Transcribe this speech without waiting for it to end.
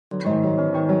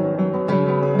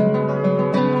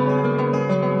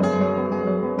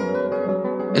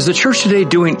Is the church today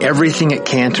doing everything it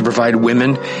can to provide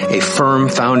women a firm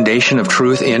foundation of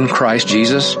truth in Christ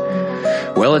Jesus?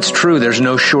 Well, it's true. There's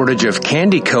no shortage of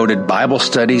candy-coated Bible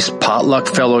studies, potluck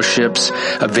fellowships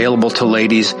available to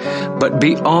ladies. But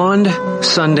beyond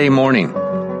Sunday morning,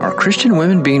 are Christian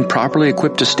women being properly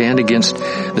equipped to stand against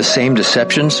the same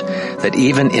deceptions that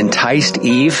even enticed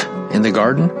Eve in the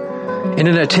garden? In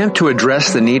an attempt to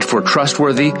address the need for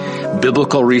trustworthy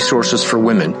biblical resources for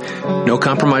women, No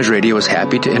Compromise Radio is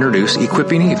happy to introduce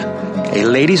Equipping Eve, a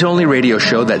ladies-only radio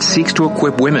show that seeks to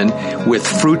equip women with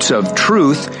fruits of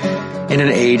truth in an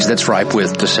age that's ripe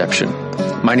with deception.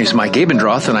 My name is Mike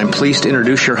Abendroth, and I'm pleased to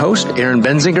introduce your host, Erin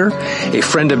Benzinger, a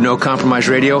friend of No Compromise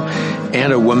Radio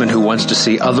and a woman who wants to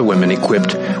see other women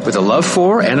equipped with a love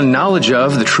for and a knowledge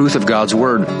of the truth of God's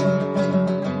Word.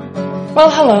 Well,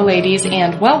 hello, ladies,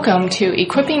 and welcome to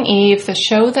Equipping Eve, the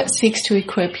show that seeks to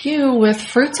equip you with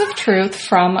fruits of truth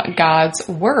from God's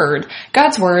Word.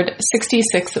 God's Word,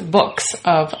 66 books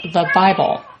of the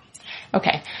Bible.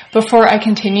 Okay, before I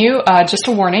continue, just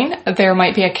a warning, there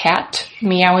might be a cat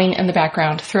meowing in the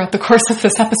background throughout the course of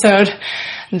this episode.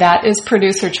 That is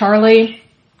producer Charlie.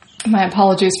 My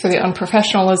apologies for the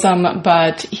unprofessionalism,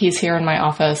 but he's here in my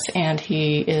office and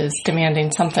he is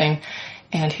demanding something,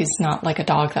 and he's not like a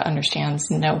dog that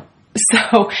understands no.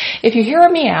 So if you hear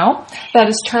a meow, that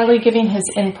is Charlie giving his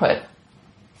input.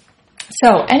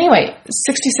 So anyway,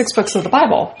 66 books of the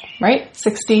Bible, right?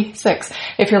 66.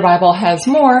 If your Bible has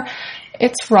more,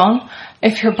 it's wrong.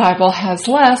 If your Bible has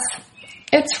less,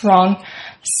 it's wrong.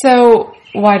 So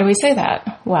why do we say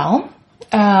that? Well,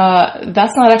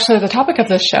 that's not actually the topic of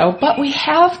this show, but we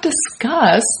have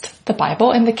discussed the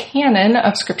Bible and the canon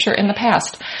of Scripture in the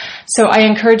past. So I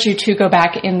encourage you to go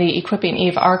back in the Equipping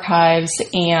Eve archives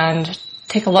and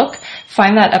take a look.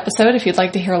 Find that episode if you'd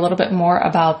like to hear a little bit more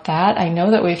about that. I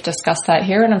know that we've discussed that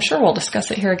here, and I'm sure we'll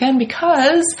discuss it here again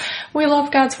because we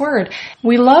love God's Word.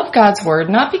 We love God's Word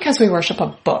not because we worship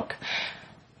a book.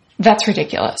 That's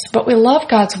ridiculous. But we love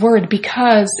God's Word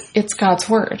because it's God's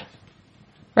Word,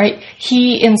 right?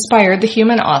 He inspired the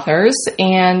human authors,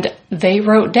 and they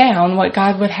wrote down what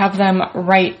God would have them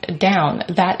write down.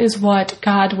 That is what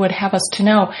God would have us to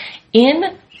know.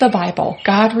 In the Bible,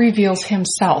 God reveals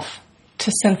Himself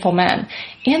to sinful men.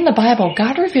 In the Bible,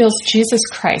 God reveals Jesus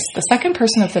Christ, the second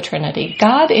person of the Trinity,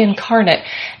 God incarnate,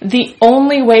 the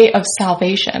only way of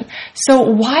salvation. So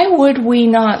why would we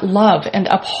not love and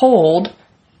uphold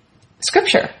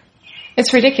Scripture?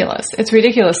 It's ridiculous. It's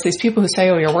ridiculous. These people who say,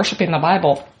 oh, you're worshiping the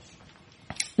Bible,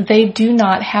 they do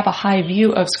not have a high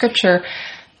view of Scripture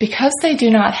because they do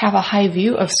not have a high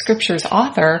view of Scripture's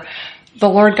author, the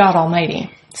Lord God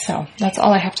Almighty. So that's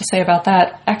all I have to say about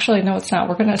that. Actually, no, it's not.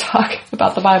 We're going to talk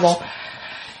about the Bible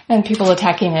and people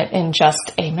attacking it in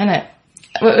just a minute.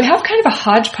 We have kind of a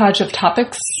hodgepodge of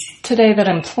topics today that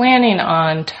I'm planning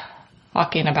on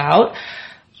talking about,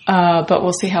 but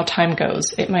we'll see how time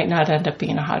goes. It might not end up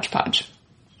being a hodgepodge.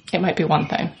 It might be one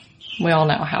thing. We all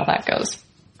know how that goes.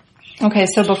 Okay,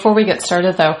 so before we get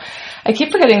started, though, I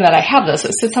keep forgetting that I have this.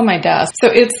 It sits on my desk. So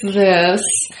it's this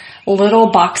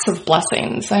little box of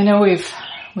blessings. I know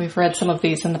we've read some of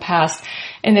these in the past,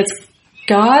 and it's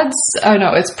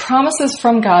it's promises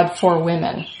from God for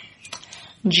women.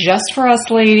 Just for us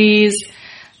ladies.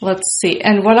 Let's see.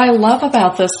 And what I love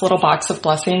about this little box of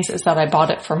blessings is that I bought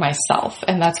it for myself,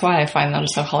 and that's why I find them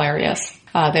so hilarious.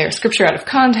 They're scripture out of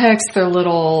context. They're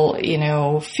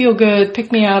little, feel-good,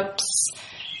 pick-me-ups,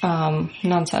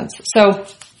 nonsense. So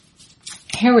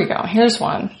here we go. Here's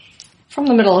one from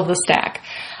the middle of the stack.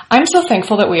 I'm so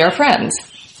thankful that we are friends.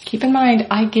 Keep in mind,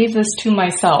 I gave this to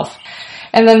myself.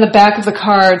 And then the back of the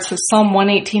card says Psalm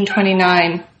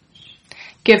 118:29.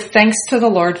 Give thanks to the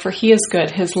Lord, for He is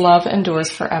good. His love endures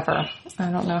forever.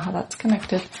 I don't know how that's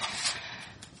connected.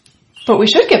 But we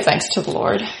should give thanks to the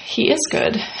Lord. He is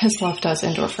good. His love does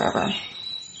endure forever.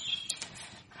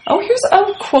 Oh, here's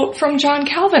a quote from John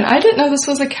Calvin. I didn't know this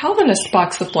was a Calvinist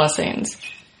box of blessings.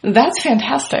 That's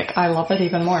fantastic. I love it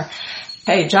even more.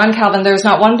 Hey, John Calvin, there is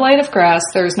not one blade of grass,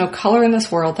 there is no color in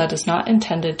this world that is not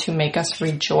intended to make us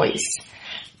rejoice.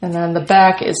 And then the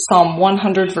back is Psalm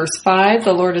 100, verse 5.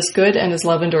 The Lord is good and His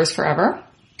love endures forever.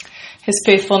 His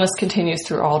faithfulness continues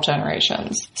through all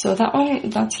generations. So that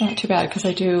one, that's not too bad because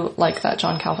I do like that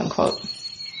John Calvin quote.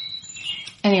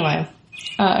 Anyway,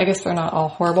 I guess they're not all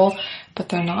horrible, but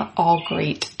they're not all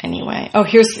great anyway. Oh,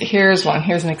 here's one.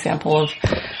 Here's an example of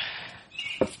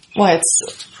why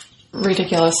it's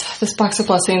ridiculous. This box of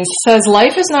blessings says,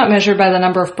 life is not measured by the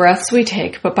number of breaths we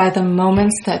take, but by the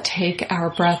moments that take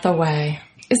our breath away.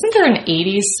 Isn't there an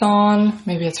 80s song?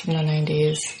 Maybe it's from the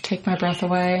 90s. Take My Breath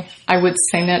Away. I would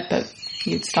sing it, but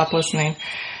you'd stop listening.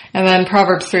 And then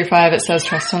Proverbs 3:5, it says,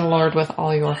 trust in the Lord with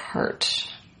all your heart.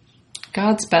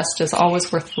 God's best is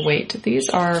always worth the wait. These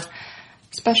are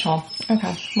special.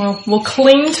 Okay, well, we'll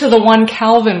cling to the one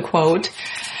Calvin quote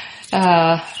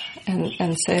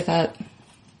and say that,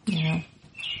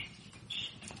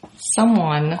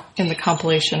 someone in the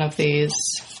compilation of these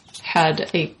had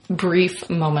a brief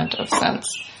moment of sense.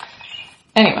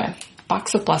 Anyway,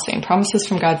 box of blessing, promises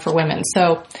from God for women.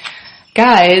 So,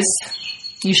 guys,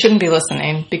 you shouldn't be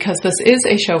listening because this is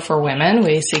a show for women.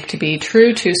 We seek to be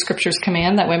true to Scripture's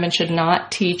command that women should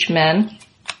not teach men.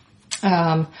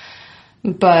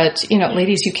 But,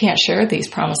 ladies, you can't share these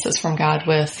promises from God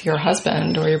with your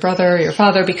husband or your brother or your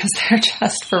father because they're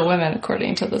just for women,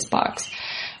 according to this box.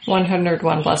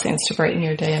 101 blessings to brighten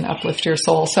your day and uplift your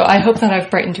soul. So I hope that I've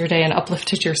brightened your day and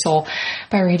uplifted your soul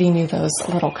by reading you those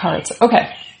little cards.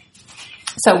 Okay.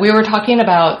 So we were talking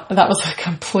about, that was a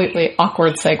completely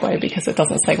awkward segue because it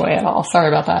doesn't segue at all. Sorry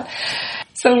about that.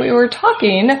 So we were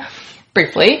talking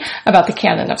briefly about the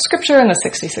canon of Scripture and the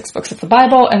 66 books of the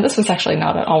Bible, and this was actually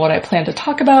not at all what I planned to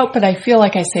talk about, but I feel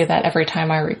like I say that every time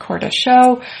I record a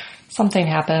show. Something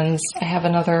happens. I have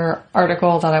another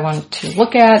article that I want to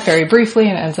look at very briefly,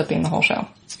 and it ends up being the whole show.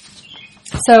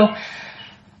 So,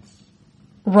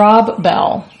 Rob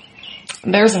Bell.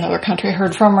 There's another country I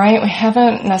heard from, right? We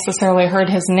haven't necessarily heard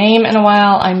his name in a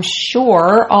while. I'm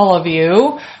sure all of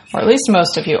you, or at least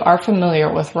most of you, are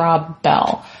familiar with Rob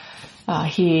Bell.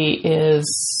 He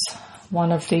is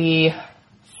one of the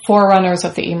forerunners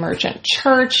of the emergent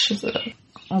church. He's a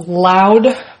loud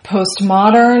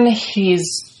postmodern.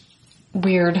 He's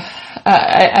weird.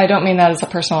 I don't mean that as a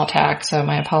personal attack, so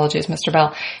my apologies, Mr.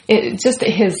 Bell.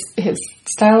 His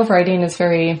style of writing is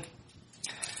very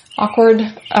awkward,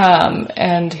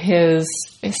 and his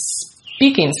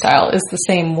speaking style is the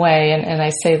same way, and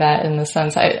I say that in the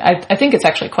sense, I think it's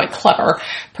actually quite clever.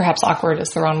 Perhaps awkward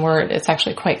is the wrong word. It's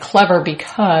actually quite clever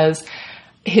because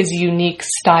his unique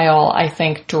style, I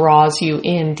think, draws you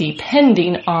in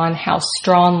depending on how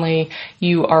strongly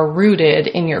you are rooted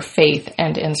in your faith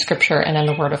and in Scripture and in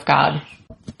the Word of God.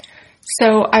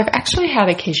 So I've actually had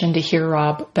occasion to hear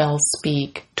Rob Bell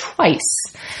speak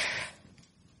twice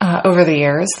over the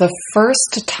years. The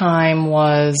first time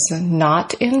was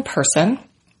not in person,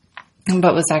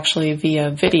 but was actually via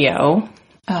video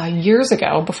years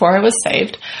ago before I was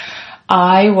saved.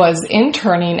 I was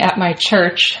interning at my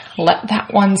church. Let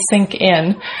that one sink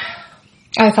in.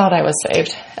 I thought I was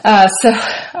saved. So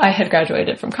I had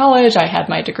graduated from college. I had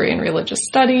my degree in religious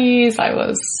studies. I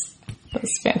was a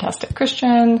fantastic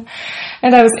Christian.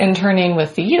 And I was interning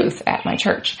with the youth at my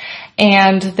church.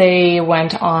 And they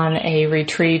went on a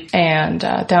retreat and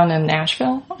down in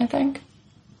Nashville, I think.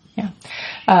 Yeah.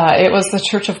 It was the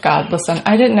Church of God. Listen,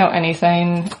 I didn't know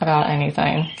anything about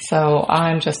anything, so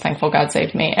I'm just thankful God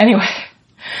saved me. Anyway,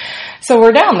 so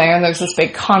we're down there, and there's this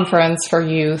big conference for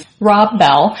youth. Rob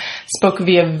Bell spoke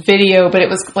via video, but it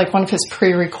was like one of his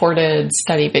pre-recorded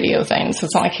study video things, so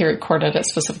it's not like he recorded it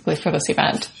specifically for this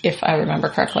event, if I remember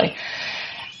correctly.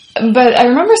 But I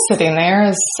remember sitting there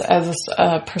as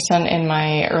a person in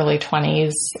my early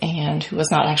 20s and who was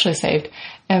not actually saved,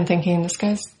 and thinking, this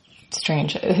guy's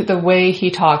strange. The way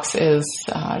he talks is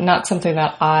not something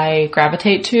that I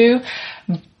gravitate to.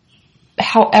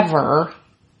 However,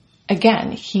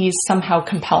 again, he's somehow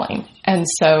compelling. And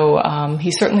so he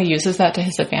certainly uses that to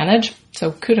his advantage.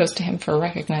 So kudos to him for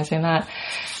recognizing that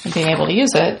and being able to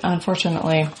use it.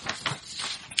 Unfortunately,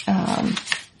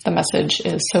 the message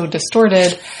is so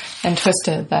distorted and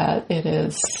twisted that it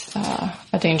is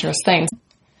a dangerous thing.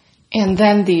 And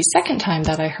then the second time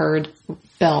that I heard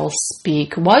Bell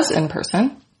speak was in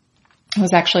person. It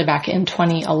was actually back in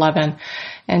 2011,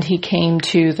 and he came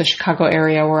to the Chicago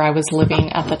area where I was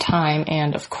living at the time.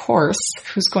 And of course,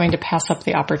 who's going to pass up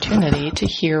the opportunity to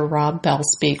hear Rob Bell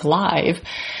speak live?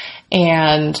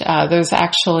 And there's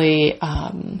actually,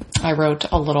 I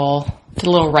wrote a little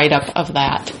write-up of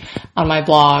that on my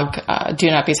blog,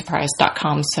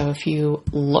 donotbesurprised.com. So if you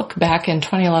look back in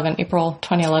 2011, April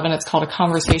 2011, it's called A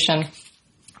Conversation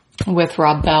with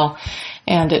Rob Bell,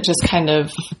 and it just kind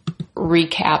of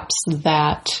recaps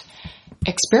that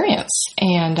experience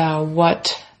and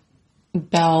what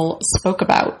Bell spoke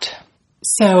about.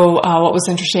 So what was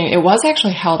interesting, it was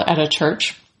actually held at a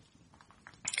church,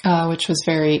 which was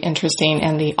very interesting,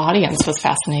 and the audience was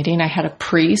fascinating. I had a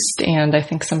priest and I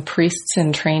think some priests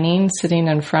in training sitting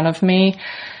in front of me.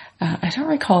 I don't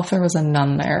recall if there was a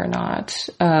nun there or not.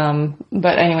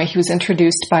 But anyway, he was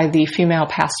introduced by the female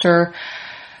pastor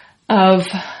of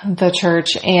the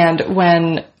church. And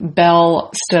when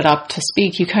Bell stood up to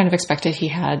speak, you kind of expected he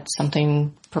had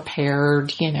something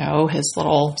prepared, his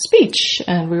little speech,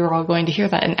 and we were all going to hear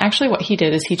that. And actually what he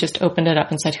did is he just opened it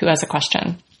up and said, who has a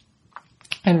question?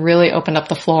 And really opened up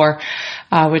the floor,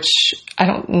 which I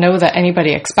don't know that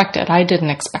anybody expected. I didn't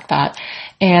expect that.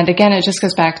 And again, it just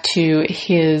goes back to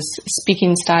his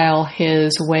speaking style,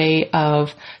 his way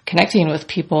of connecting with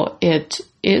people. It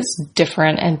is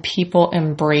different, and people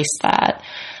embrace that.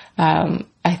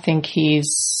 I think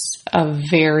he's a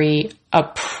very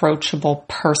approachable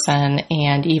person,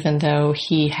 and even though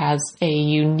he has a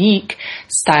unique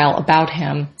style about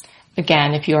him,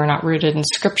 again, if you are not rooted in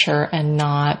Scripture and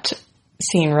not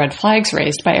seeing red flags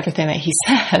raised by everything that he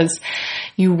says,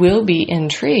 you will be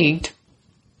intrigued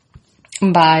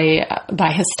by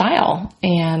his style,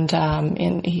 and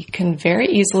he can very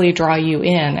easily draw you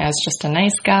in as just a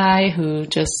nice guy who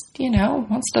just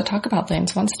wants to talk about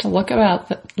things, wants to look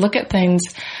at things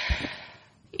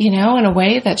in a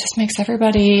way that just makes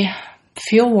everybody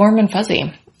feel warm and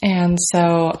fuzzy. And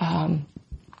so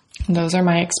those are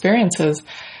my experiences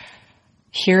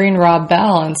hearing Rob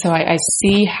Bell. And so I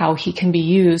see how he can be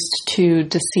used to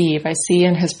deceive. I see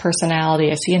in his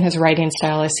personality, I see in his writing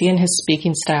style, I see in his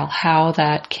speaking style how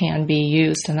that can be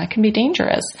used, and that can be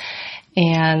dangerous.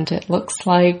 And it looks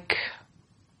like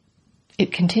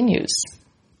it continues.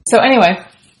 So anyway,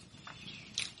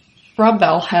 Rob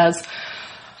Bell has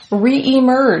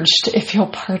re-emerged, if you'll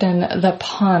pardon the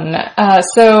pun.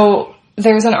 So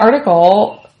there's an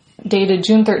article dated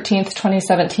June 13th,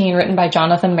 2017, written by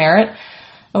Jonathan Merritt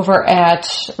over at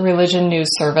Religion News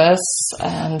Service,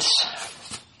 and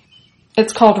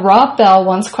it's called Rob Bell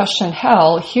Once Questioned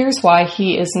Hell. Here's why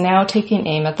he is now taking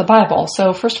aim at the Bible.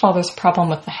 So first of all, there's a problem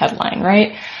with the headline,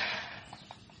 right?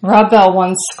 Rob Bell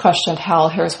once questioned hell.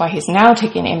 Here's why he's now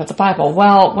taking aim at the Bible.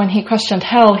 Well, when he questioned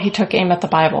hell, he took aim at the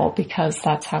Bible because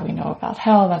that's how we know about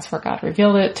hell. That's where God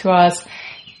revealed it to us.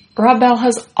 Rob Bell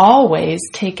has always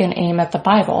taken aim at the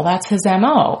Bible. That's his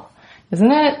MO,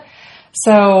 isn't it?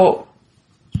 So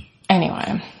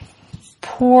anyway,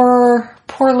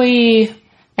 poorly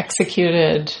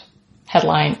executed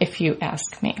headline, if you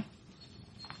ask me.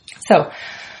 So,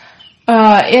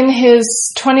 in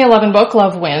his 2011 book,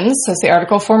 Love Wins, says the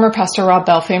article, former pastor Rob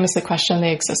Bell famously questioned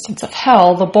the existence of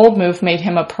hell. The bold move made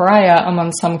him a pariah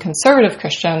among some conservative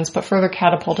Christians, but further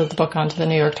catapulted the book onto the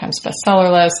New York Times bestseller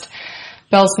list.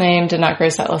 Bell's name did not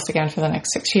grace that list again for the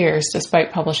next 6 years,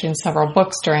 despite publishing several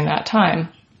books during that time.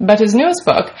 But his newest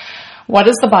book, What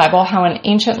is the Bible? How an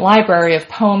Ancient Library of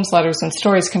Poems, Letters, and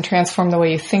Stories Can Transform the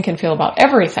Way You Think and Feel About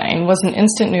Everything, was an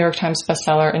instant New York Times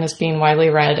bestseller and is being widely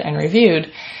read and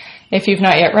reviewed. If you've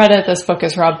not yet read it, this book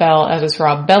is Rob Bell at his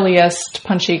Rob Belliest,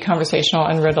 punchy, conversational,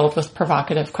 and riddled with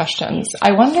provocative questions.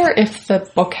 I wonder if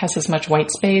the book has as much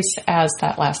white space as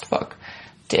that last book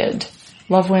did.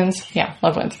 Love Wins? Yeah,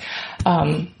 Love Wins.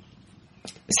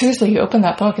 Seriously, you open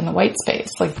that book in the white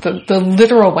space, like the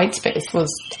literal white space was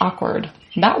awkward.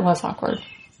 That was awkward.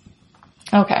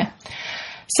 Okay.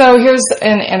 So here's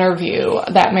an interview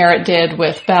that Merritt did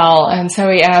with Bell. And so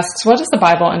he asks, what is the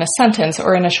Bible in a sentence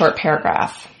or in a short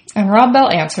paragraph? And Rob Bell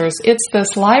answers, it's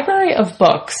this library of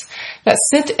books that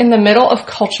sit in the middle of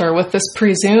culture with this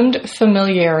presumed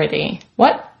familiarity.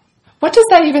 What does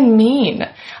that even mean?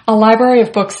 A library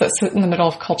of books that sit in the middle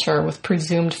of culture with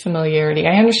presumed familiarity.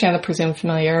 I understand the presumed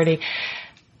familiarity.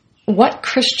 What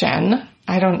Christian,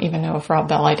 I don't even know if Rob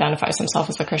Bell identifies himself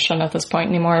as a Christian at this point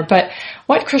anymore, but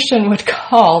what Christian would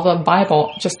call the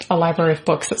Bible just a library of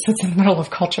books that sits in the middle of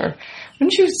culture?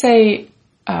 Wouldn't you say,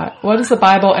 what is the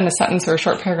Bible in a sentence or a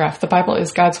short paragraph? The Bible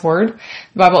is God's word.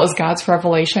 The Bible is God's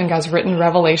revelation, God's written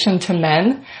revelation to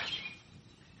men.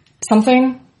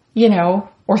 Something,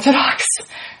 orthodox.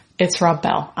 It's Rob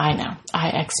Bell. I know. I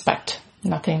expect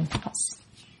nothing else.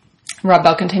 Rob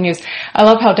Bell continues, I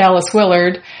love how Dallas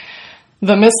Willard,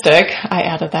 the mystic, I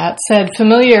added that, said,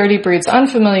 familiarity breeds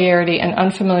unfamiliarity and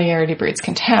unfamiliarity breeds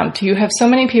contempt. You have so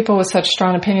many people with such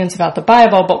strong opinions about the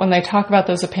Bible, but when they talk about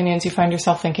those opinions, you find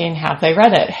yourself thinking, have they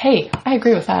read it? Hey, I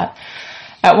agree with that.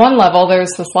 At one level,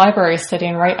 there's this library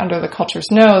sitting right under the culture's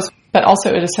nose, but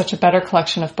also it is such a better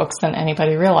collection of books than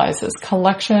anybody realizes.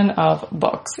 Collection of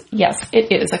books. Yes,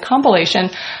 it is a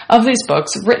compilation of these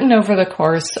books written over the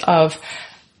course of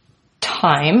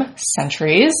time,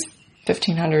 centuries,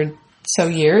 1,500 so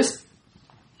years.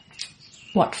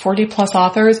 40 plus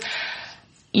authors?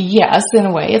 Yes, in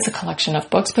a way, it's a collection of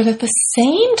books, but at the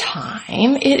same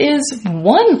time, it is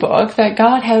one book that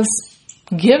God has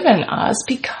given us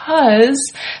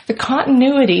because the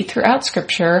continuity throughout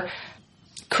Scripture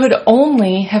could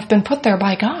only have been put there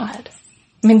by God.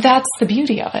 I mean, that's the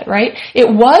beauty of it, right? It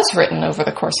was written over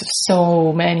the course of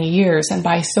so many years and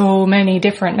by so many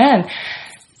different men,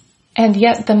 and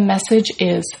yet the message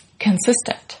is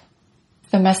consistent.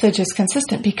 The message is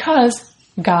consistent because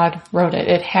God wrote it.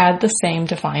 It had the same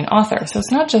divine author. So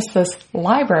it's not just this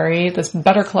library, this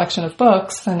better collection of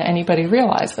books than anybody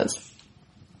realizes.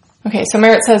 Okay, so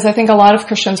Merritt says, I think a lot of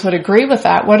Christians would agree with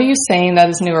that. What are you saying that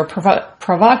is new or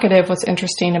provocative? What's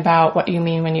interesting about what you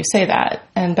mean when you say that?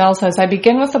 And Bell says, I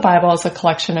begin with the Bible as a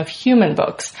collection of human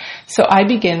books. So I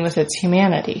begin with its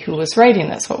humanity. Who was writing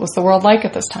this? What was the world like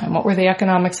at this time? What were the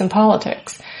economics and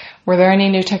politics? Were there any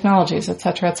new technologies,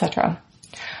 etc., etc.?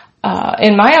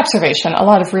 In my observation, a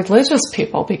lot of religious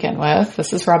people begin with,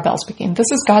 this is Rob Bell speaking,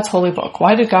 this is God's holy book.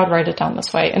 Why did God write it down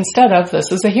this way? Instead of,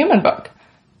 this is a human book.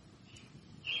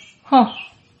 Huh.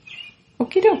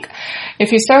 Okie doke.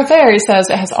 If you start there, he says,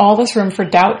 it has all this room for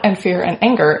doubt and fear and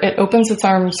anger. It opens its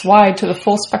arms wide to the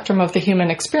full spectrum of the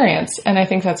human experience, and I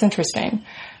think that's interesting.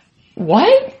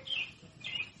 What?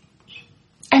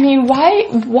 I mean,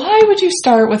 why would you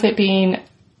start with it being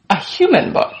a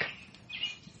human book?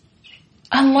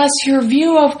 Unless your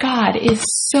view of God is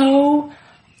so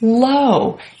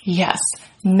low. Yes,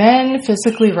 men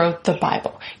physically wrote the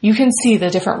Bible. You can see the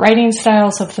different writing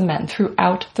styles of the men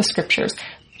throughout the scriptures.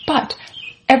 But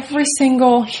every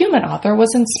single human author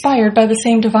was inspired by the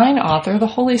same divine author, the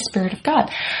Holy Spirit of God.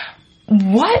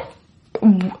 What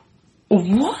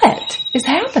is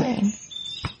happening?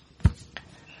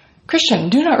 Christian,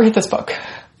 do not read this book.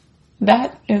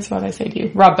 That is what I say to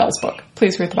you. Rob Bell's book.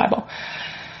 Please read the Bible.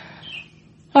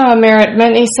 Merritt,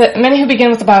 many who begin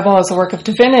with the Bible as a work of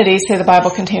divinity say the Bible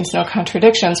contains no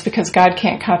contradictions because God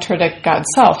can't contradict God's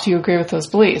self. Do you agree with those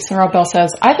beliefs? And Rob Bell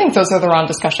says, I think those are the wrong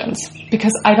discussions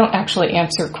because I don't actually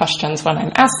answer questions when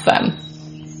I'm asked them.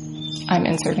 I'm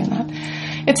inserting that.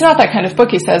 It's not that kind of book,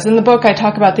 he says. In the book, I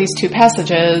talk about these two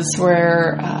passages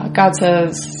where God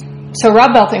says, so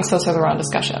Rob Bell thinks those are the wrong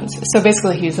discussions. So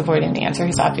basically he's avoiding the answer.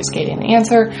 He's obfuscating the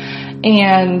answer.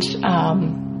 And,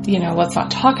 let's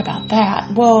not talk about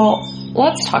that. Well,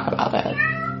 let's talk about it.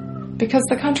 Because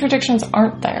the contradictions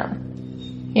aren't there.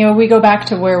 We go back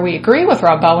to where we agree with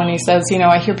Rob Bell when he says,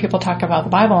 I hear people talk about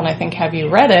the Bible and I think, have you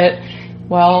read it?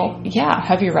 Well, yeah,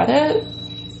 have you read it?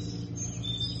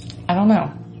 I don't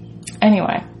know.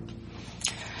 Anyway.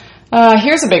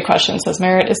 Here's a big question, says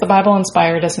Merritt. Is the Bible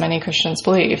inspired as many Christians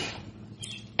believe?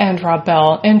 And Rob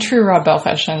Bell, in true Rob Bell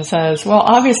fashion, says, well,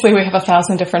 obviously we have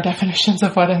 1,000 different definitions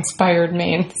of what inspired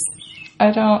means.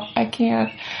 I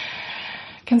can't.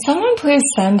 Can someone please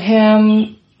send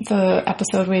him the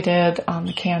episode we did on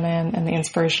the canon and the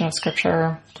inspiration of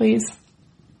Scripture, please?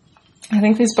 I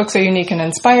think these books are unique and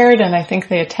inspired, and I think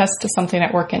they attest to something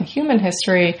at work in human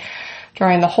history,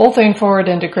 drawing the whole thing forward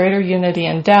into greater unity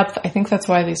and depth. I think that's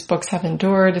why these books have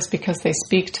endured, is because they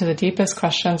speak to the deepest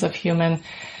questions of human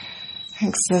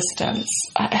existence.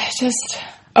 And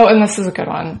this is a good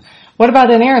one. What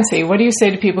about inerrancy? What do you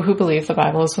say to people who believe the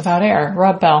Bible is without error?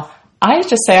 Rob Bell, I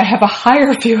just say I have a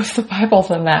higher view of the Bible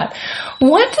than that.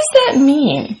 What does that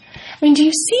mean? I mean, do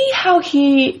you see how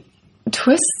he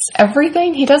twists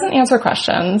everything? He doesn't answer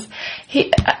questions.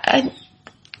 I'm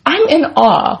in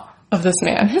awe of this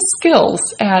man. His skills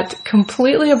at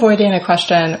completely avoiding a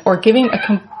question or giving a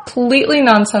completely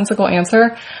nonsensical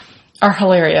answer are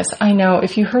hilarious. I know,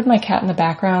 if you heard my cat in the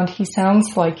background, he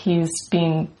sounds like he's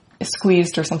being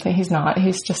squeezed or something. He's not.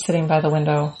 He's just sitting by the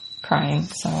window crying,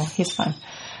 so he's fine.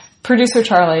 Producer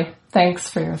Charlie, thanks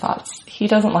for your thoughts. He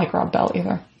doesn't like Rob Bell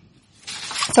either.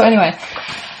 So anyway,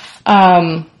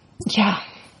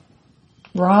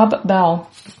 Rob Bell.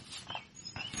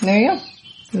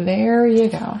 There you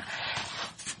go.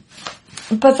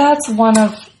 But that's one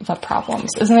of the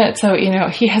problems, isn't it? So,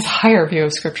 he has a higher view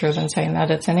of Scripture than saying that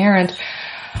it's inerrant.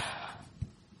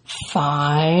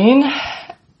 Fine.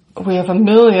 We have 1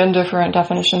 million different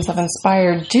definitions of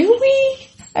inspired. Do we?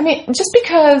 I mean, just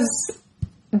because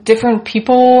different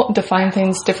people define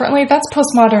things differently, that's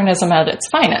postmodernism at its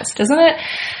finest, isn't it?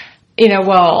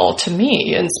 To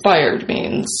me, inspired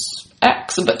means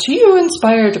X, but to you,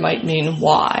 inspired might mean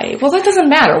Y. Well, that doesn't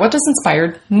matter. What does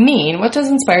inspired mean? What does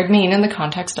inspired mean in the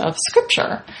context of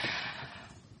Scripture?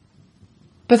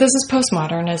 But this is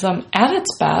postmodernism at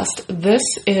its best. This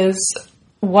is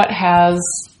what has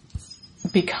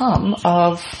become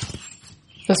of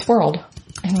this world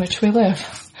in which we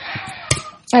live.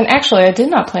 And actually, I did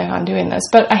not plan on doing this,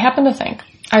 but I happen to think.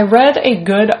 I read a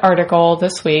good article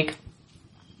this week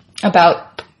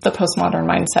about the postmodern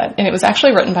mindset, and it was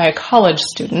actually written by a college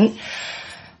student.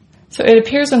 So it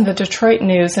appears in the Detroit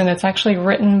News, and it's actually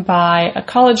written by a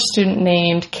college student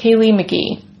named Kaylee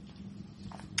McGee.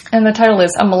 And the title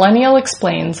is A Millennial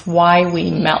Explains Why We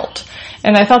Melt.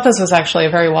 And I thought this was actually a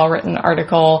very well-written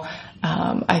article.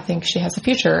 I think she has a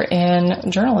future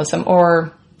in journalism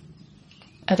or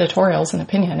editorials and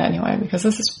opinion anyway, because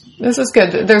this is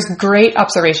good. There's great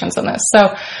observations in this.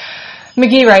 So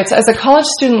McGee writes, as a college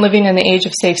student living in the age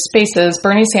of safe spaces,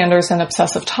 Bernie Sanders, and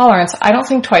obsessive tolerance, I don't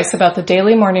think twice about the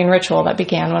daily morning ritual that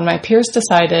began when my peers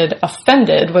decided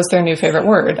offended was their new favorite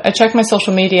word. I check my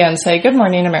social media and say, good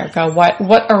morning, America. What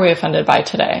are we offended by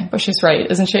today? But she's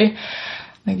right, isn't she?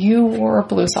 Like, you wore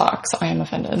blue socks. I am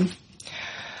offended.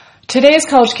 Today's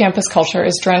college campus culture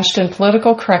is drenched in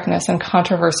political correctness and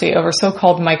controversy over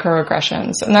so-called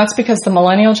microaggressions. And that's because the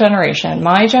millennial generation,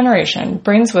 my generation,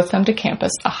 brings with them to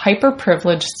campus a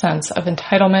hyper-privileged sense of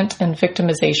entitlement and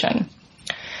victimization.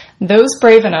 Those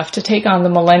brave enough to take on the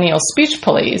millennial speech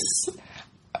police,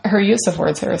 her use of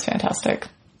words here is fantastic.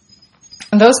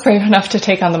 Those brave enough to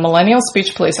take on the millennial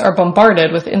speech police are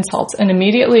bombarded with insults and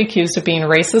immediately accused of being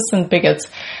racists and bigots,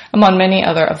 among many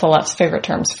other of the left's favorite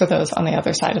terms for those on the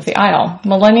other side of the aisle.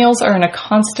 Millennials are in a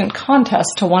constant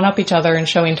contest to one-up each other in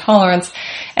showing tolerance,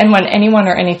 and when anyone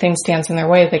or anything stands in their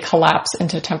way, they collapse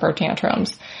into temper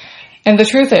tantrums. And the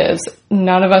truth is,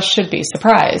 none of us should be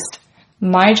surprised.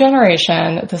 My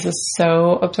generation, this is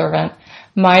so observant,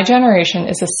 my generation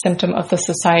is a symptom of the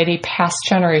society past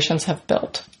generations have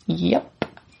built. Yep.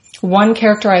 One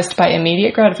characterized by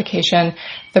immediate gratification,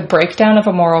 the breakdown of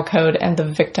a moral code, and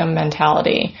the victim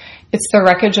mentality. It's the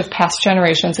wreckage of past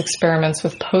generations' experiments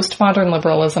with postmodern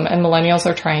liberalism, and millennials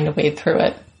are trying to wade through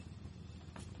it.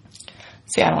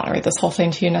 See, I don't want to read this whole thing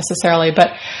to you necessarily,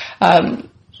 but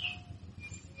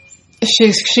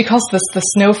she calls this the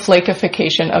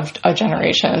snowflakeification of a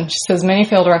generation. She says, many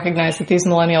fail to recognize that these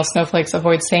millennial snowflakes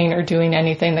avoid saying or doing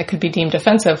anything that could be deemed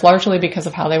offensive, largely because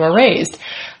of how they were raised.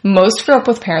 Most grew up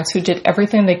with parents who did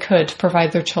everything they could to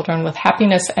provide their children with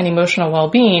happiness and emotional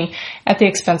well-being at the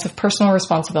expense of personal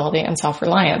responsibility and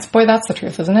self-reliance. Boy, that's the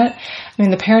truth, isn't it? I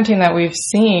mean, the parenting that we've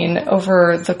seen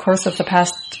over the course of the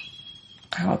past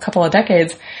a couple of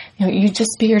decades, you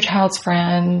just be your child's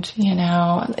friend,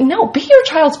 No, be your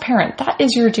child's parent. That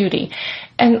is your duty.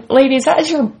 And ladies, that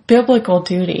is your biblical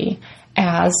duty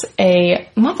as a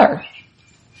mother.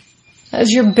 That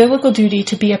is your biblical duty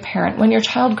to be a parent. When your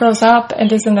child grows up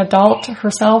and is an adult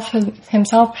himself,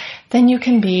 then you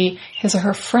can be his or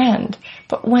her friend.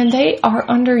 But when they are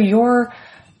under your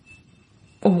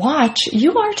watch,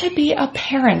 you are to be a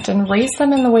parent and raise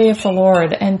them in the way of the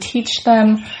Lord and teach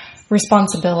them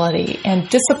responsibility and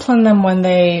discipline them when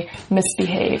they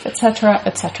misbehave, etc.,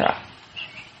 etc.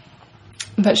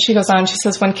 But she goes on, she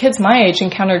says, when kids my age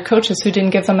encountered coaches who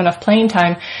didn't give them enough playing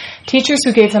time, teachers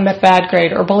who gave them a bad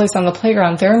grade, or bullies on the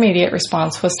playground, their immediate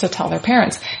response was to tell their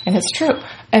parents. And it's true.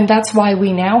 And that's why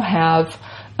we now have,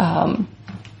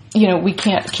 we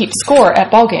can't keep score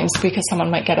at ball games because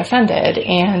someone might get offended,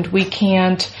 and we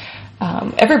can't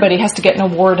everybody has to get an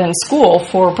award in school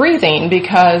for breathing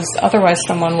because otherwise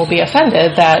someone will be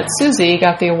offended that Susie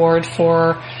got the award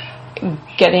for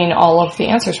getting all of the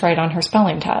answers right on her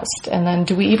spelling test. And then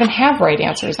do we even have right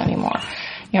answers anymore?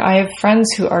 I have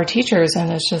friends who are teachers,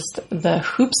 and it's just the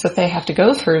hoops that they have to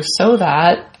go through so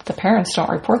that the parents don't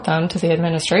report them to the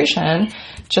administration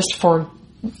just for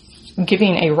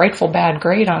giving a rightful bad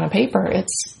grade on a paper.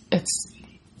 It's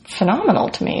phenomenal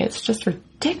to me. It's just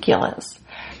ridiculous.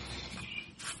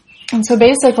 And so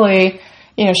basically,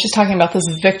 she's talking about this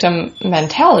victim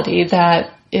mentality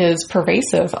that is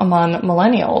pervasive among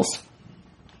millennials.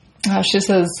 She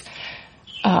says,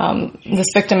 this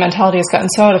victim mentality has gotten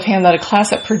so out of hand that a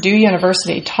class at Purdue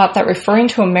University taught that referring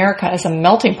to America as a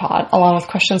melting pot, along with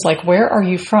questions like, where are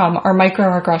you from, are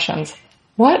microaggressions.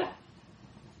 What?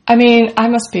 I mean, I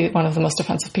must be one of the most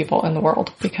offensive people in the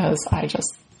world because I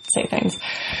just say things.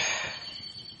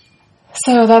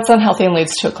 So that's unhealthy and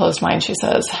leads to a closed mind, she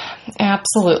says.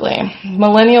 Absolutely.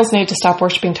 Millennials need to stop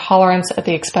worshiping tolerance at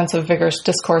the expense of vigorous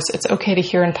discourse. It's okay to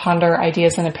hear and ponder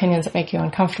ideas and opinions that make you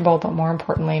uncomfortable, but more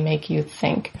importantly, make you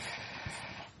think.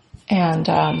 And,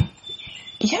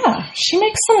 she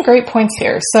makes some great points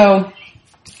here. So,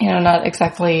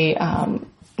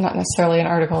 not necessarily an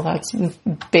article that's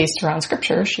based around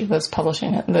scripture. She was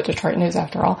publishing it in the Detroit News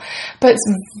after all. But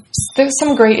there's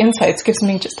some great insights. Gives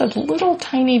me just a little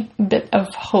tiny bit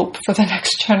of hope for the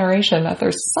next generation that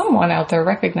there's someone out there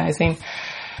recognizing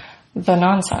the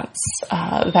nonsense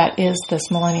that is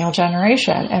this millennial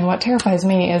generation. And what terrifies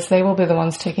me is they will be the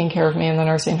ones taking care of me in the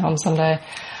nursing home someday.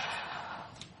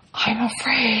 I'm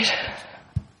afraid.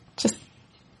 Just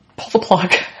pull the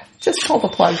plug. Just pull the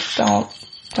plug.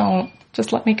 Don't.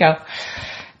 Just let me go.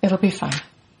 It'll be fine.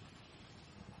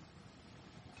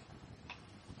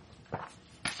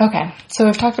 Okay, so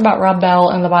we've talked about Rob Bell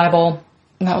and the Bible,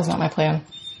 and that was not my plan.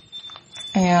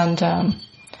 And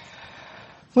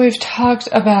we've talked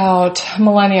about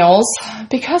millennials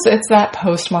because it's that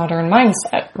postmodern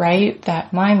mindset, right?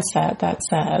 That mindset that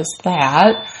says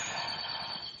that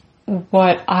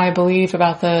what I believe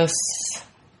about this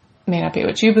may not be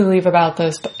what you believe about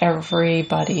this, but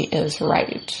everybody is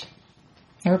right.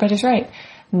 Everybody's right.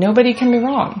 Nobody can be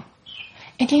wrong.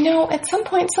 And at some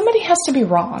point, somebody has to be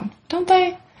wrong, don't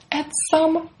they? At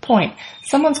some point,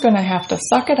 someone's going to have to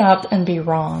suck it up and be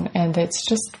wrong. And it's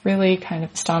just really kind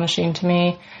of astonishing to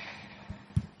me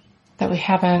that we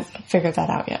haven't figured that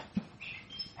out yet.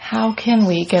 How can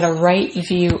we get a right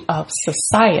view of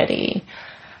society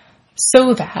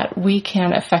so that we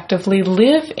can effectively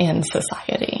live in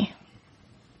society?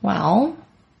 Well,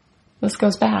 this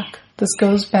goes back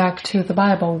to the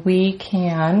Bible. We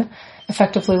can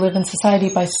effectively live in society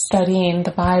by studying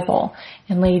the Bible.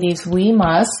 And ladies, we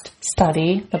must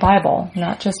study the Bible,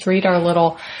 not just read our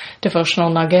little devotional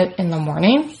nugget in the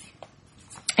morning,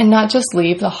 and not just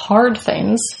leave the hard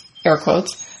things, air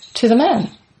quotes, to the men.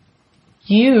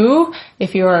 You,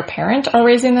 if you are a parent, are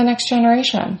raising the next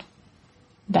generation.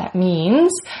 That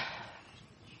means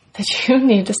that you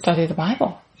need to study the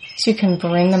Bible so you can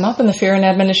bring them up in the fear and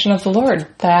admonition of the Lord.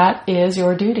 That is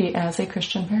your duty as a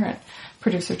Christian parent.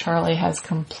 Producer Charlie has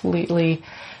completely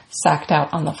sacked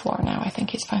out on the floor now. I think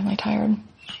he's finally tired.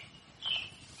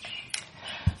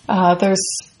 There's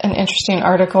an interesting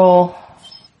article.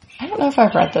 I don't know if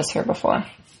I've read this here before.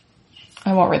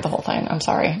 I won't read the whole thing. I'm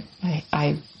sorry.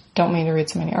 I don't mean to read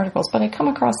so many articles, but I come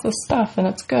across this stuff and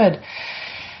it's good.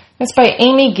 It's by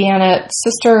Amy Gannett,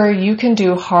 Sister, You Can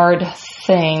Do Hard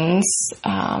Things.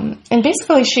 And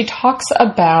basically she talks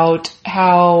about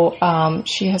how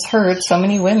she has heard so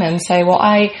many women say, well,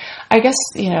 I guess,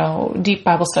 deep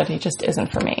Bible study just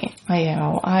isn't for me.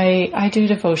 I do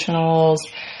devotionals.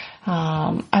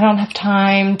 I don't have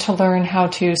time to learn how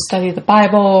to study the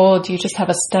Bible. Do you just have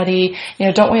a study?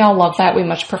 Don't we all love that? We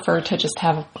much prefer to just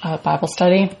have a Bible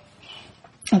study.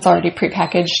 It's already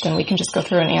prepackaged and we can just go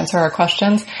through and answer our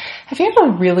questions. Have you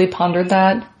ever really pondered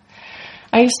that?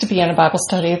 I used to be in a Bible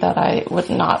study that I would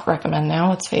not recommend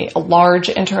now. It's a large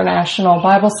international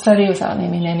Bible study without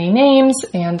naming any names,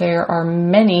 and there are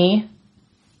many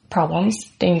problems,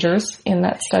 dangers in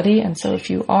that study. And so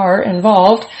if you are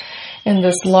involved in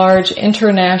this large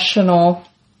international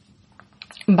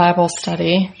Bible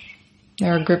study,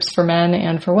 there are groups for men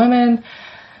and for women.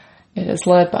 It is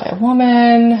led by a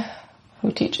woman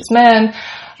who teaches men,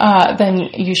 then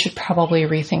you should probably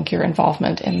rethink your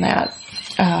involvement in that.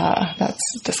 That's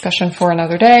discussion for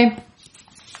another day.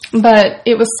 But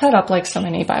it was set up like so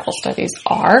many Bible studies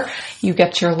are. You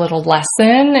get your little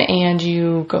lesson and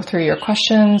you go through your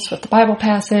questions with the Bible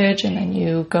passage, and then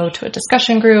you go to a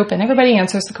discussion group and everybody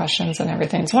answers the questions and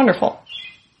everything's wonderful.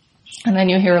 And then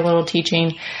you hear a little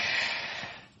teaching,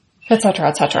 etc.,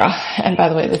 etc. And by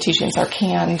the way, the teachings are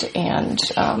canned and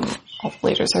all the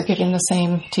leaders are giving the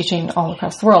same teaching all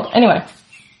across the world. Anyway,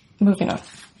 moving on.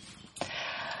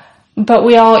 But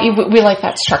we like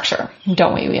that structure,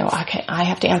 don't we? Okay, I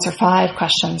have to answer 5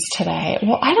 questions today.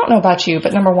 Well, I don't know about you,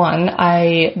 but number one,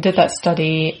 I did that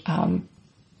study.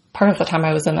 Part of the time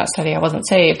I was in that study, I wasn't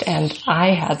saved, and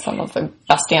I had some of the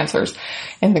best answers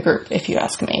in the group, if you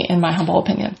ask me, in my humble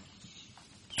opinion.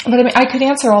 But I could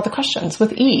answer all the questions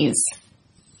with ease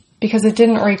because it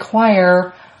didn't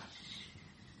require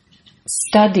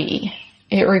study.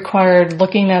 It required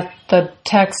looking at the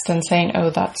text and saying,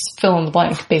 oh, that's fill in the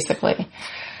blank, basically.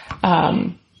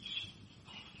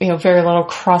 Very little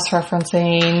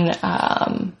cross-referencing,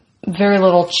 very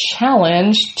little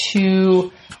challenge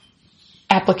to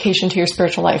application to your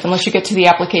spiritual life, unless you get to the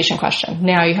application question.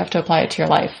 Now you have to apply it to your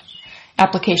life.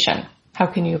 Application. How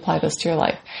can you apply this to your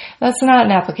life? That's not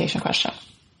an application question.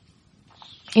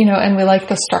 And we like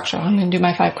the structure. I'm going to do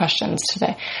my 5 questions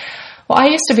today. Well, I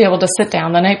used to be able to sit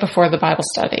down the night before the Bible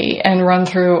study and run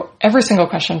through every single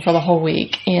question for the whole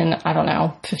week in,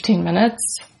 15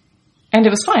 minutes. And it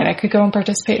was fine. I could go and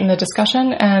participate in the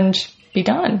discussion and be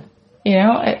done.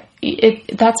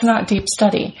 That's not deep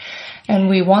study. And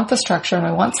we want the structure and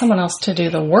we want someone else to do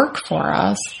the work for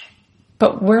us,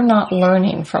 but we're not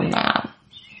learning from that.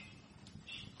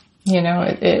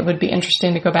 It would be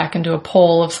interesting to go back and do a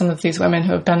poll of some of these women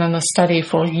who have been in the study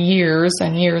for years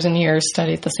and years and years,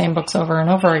 studied the same books over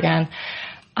and over again.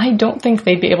 I don't think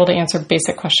they'd be able to answer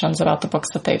basic questions about the books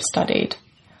that they've studied,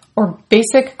 or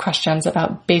basic questions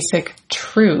about basic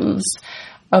truths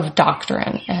of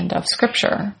doctrine and of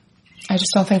Scripture. I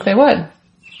just don't think they would.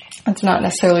 It's not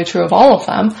necessarily true of all of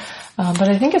them, but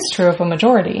I think it's true of a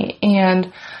majority.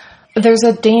 And there's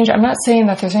a danger. I'm not saying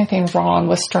that there's anything wrong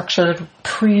with structured,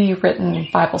 pre-written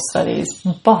Bible studies,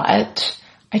 but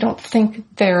I don't think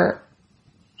they're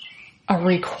a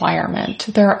requirement.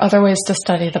 There are other ways to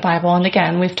study the Bible. And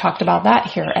again, we've talked about that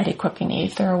here at Equipping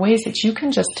Eve. There are ways that you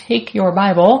can just take your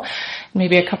Bible,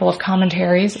 maybe a couple of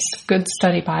commentaries, a good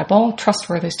study Bible,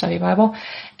 trustworthy study Bible,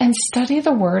 and study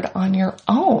the Word on your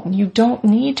own. You don't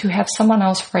need to have someone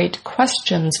else write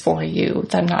questions for you.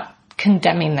 I'm not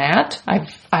condemning that.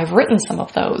 I've written some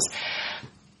of those,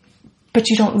 but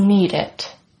you don't need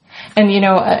it. And,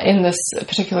 in this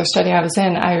particular study I was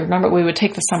in, I remember we would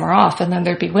take the summer off, and then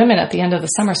there'd be women at the end of the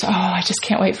summer. So, I just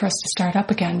can't wait for us to start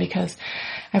up again because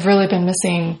I've really been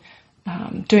missing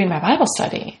doing my Bible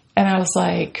study. And I was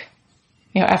like,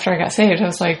 after I got saved, I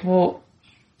was like, well,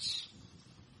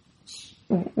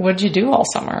 what'd you do all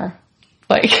summer?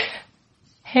 Like,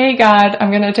 hey, God,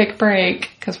 I'm going to take a break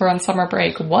because we're on summer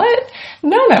break. What?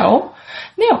 No.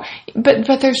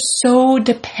 But they're so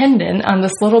dependent on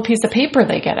this little piece of paper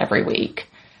they get every week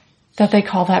that they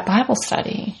call that Bible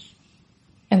study.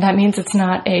 And that means it's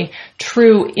not a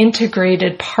true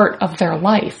integrated part of their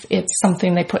life. It's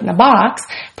something they put in a box,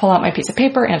 pull out my piece of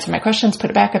paper, answer my questions,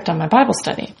 put it back, I've done my Bible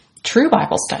study. True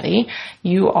Bible study,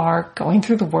 you are going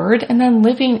through the Word and then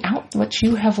living out what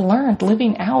you have learned,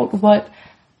 living out what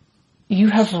you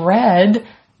have read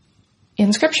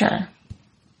in Scripture.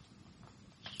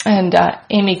 And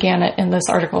Amy Gannett in this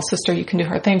article, Sister, You Can Do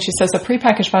Hard Things, she says a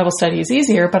prepackaged Bible study is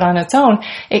easier, but on its own,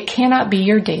 it cannot be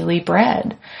your daily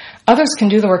bread. Others can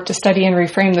do the work to study and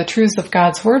reframe the truths of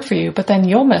God's Word for you, but then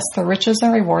you'll miss the riches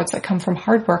and rewards that come from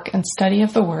hard work and study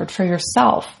of the Word for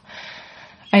yourself.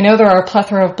 I know there are a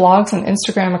plethora of blogs and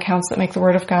Instagram accounts that make the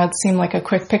Word of God seem like a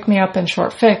quick pick-me-up and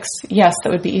short fix. Yes,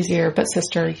 that would be easier, but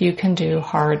sister, you can do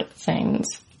hard things.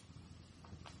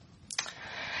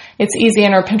 It's easy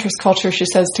in our Pinterest culture, she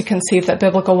says, to conceive that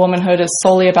biblical womanhood is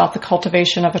solely about the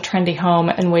cultivation of a trendy home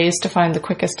and ways to find the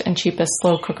quickest and cheapest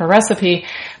slow cooker recipe.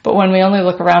 But when we only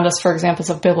look around us for examples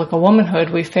of biblical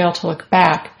womanhood, we fail to look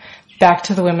back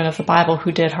to the women of the Bible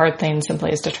who did hard things and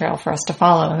blazed a trail for us to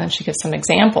follow. And then she gives some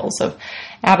examples of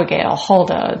Abigail,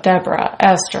 Huldah, Deborah,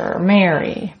 Esther,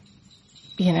 Mary.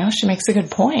 She makes a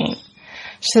good point.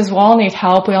 She says, we all need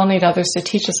help. We all need others to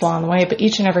teach us along the way, but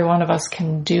each and every one of us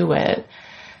can do it.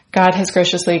 God has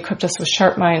graciously equipped us with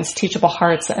sharp minds, teachable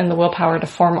hearts, and the willpower to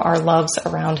form our loves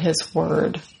around His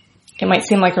Word. It might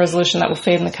seem like a resolution that will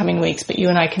fade in the coming weeks, but you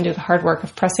and I can do the hard work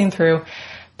of pressing through,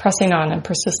 pressing on, and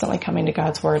persistently coming to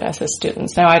God's Word as His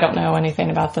students. Now, I don't know anything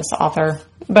about this author,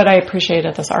 but I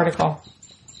appreciated this article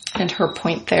and her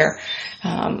point there.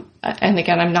 And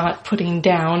again, I'm not putting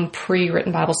down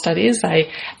pre-written Bible studies.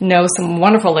 I know some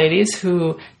wonderful ladies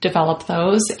who develop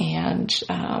those, and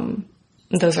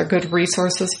those are good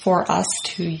resources for us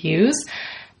to use.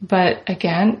 But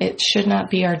again, it should not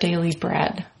be our daily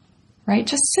bread, right?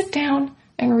 Just sit down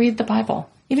and read the Bible.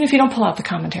 Even if you don't pull out the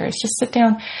commentaries, just sit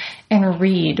down and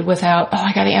read without,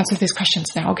 I got to answer these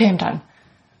questions now. Okay, I'm done.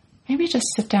 Maybe just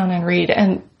sit down and read.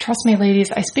 And trust me,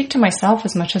 ladies, I speak to myself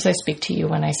as much as I speak to you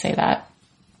when I say that,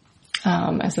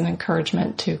 as an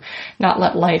encouragement to not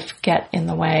let life get in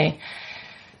the way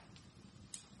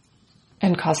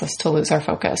and cause us to lose our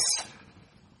focus.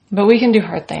 But we can do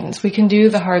hard things. We can do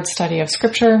the hard study of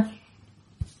Scripture.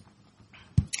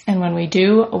 And when we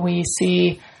do, we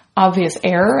see obvious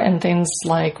error in things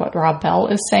like what Rob Bell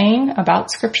is saying about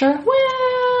Scripture.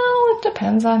 Well, it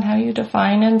depends on how you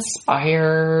define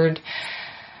inspired.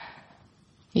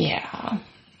 Yeah.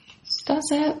 Does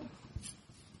it?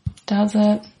 Does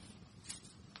it?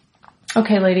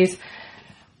 Okay, ladies.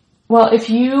 Well, if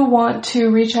you want to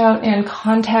reach out and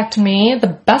contact me, the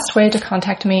best way to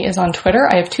contact me is on Twitter.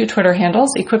 I have 2 Twitter handles,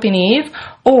 Equipping Eve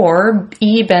or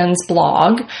eBen's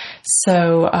blog.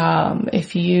 So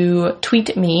if you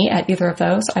tweet me at either of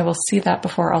those, I will see that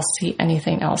before I'll see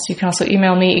anything else. You can also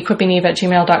email me,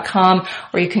 equippingeve@gmail.com,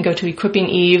 or you can go to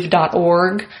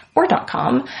equippingeve.org or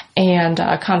 .com and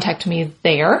contact me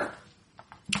there.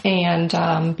 And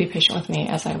be patient with me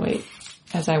as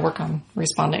I work on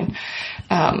responding.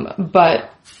 But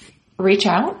reach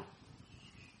out,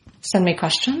 send me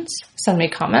questions, send me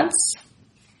comments.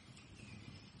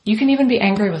 You can even be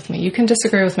angry with me. You can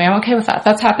disagree with me. I'm okay with that.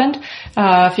 That's happened.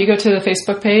 If you go to the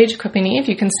Facebook page, Equipping Eve,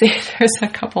 you can see there's a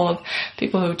couple of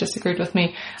people who disagreed with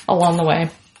me along the way.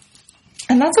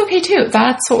 And that's okay too.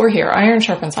 That's what we're here. Iron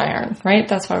sharpens iron, right?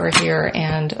 That's why we're here,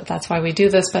 and that's why we do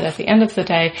this. But at the end of the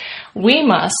day, we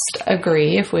must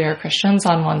agree, if we are Christians,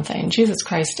 on one thing. Jesus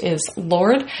Christ is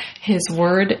Lord. His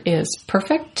word is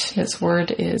perfect. His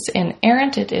word is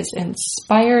inerrant. It is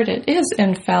inspired. It is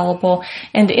infallible.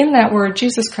 And in that word,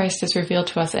 Jesus Christ is revealed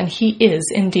to us, and he is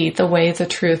indeed the way, the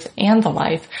truth, and the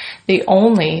life, the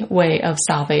only way of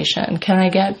salvation. Can I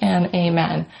get an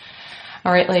amen?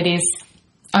 All right, ladies.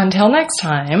 Until next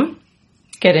time,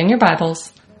 get in your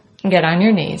Bibles, get on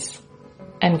your knees,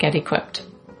 and get equipped.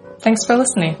 Thanks for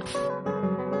listening.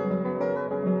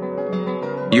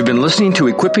 You've been listening to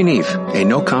Equipping Eve, a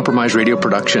no-compromise radio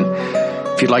production.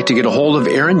 If you'd like to get a hold of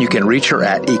Erin, you can reach her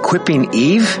at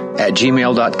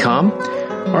equippingeve@gmail.com,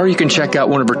 or you can check out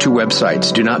one of her two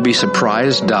websites,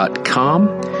 donotbesurprised.com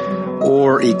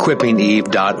or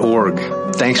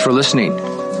equippingeve.org. Thanks for listening.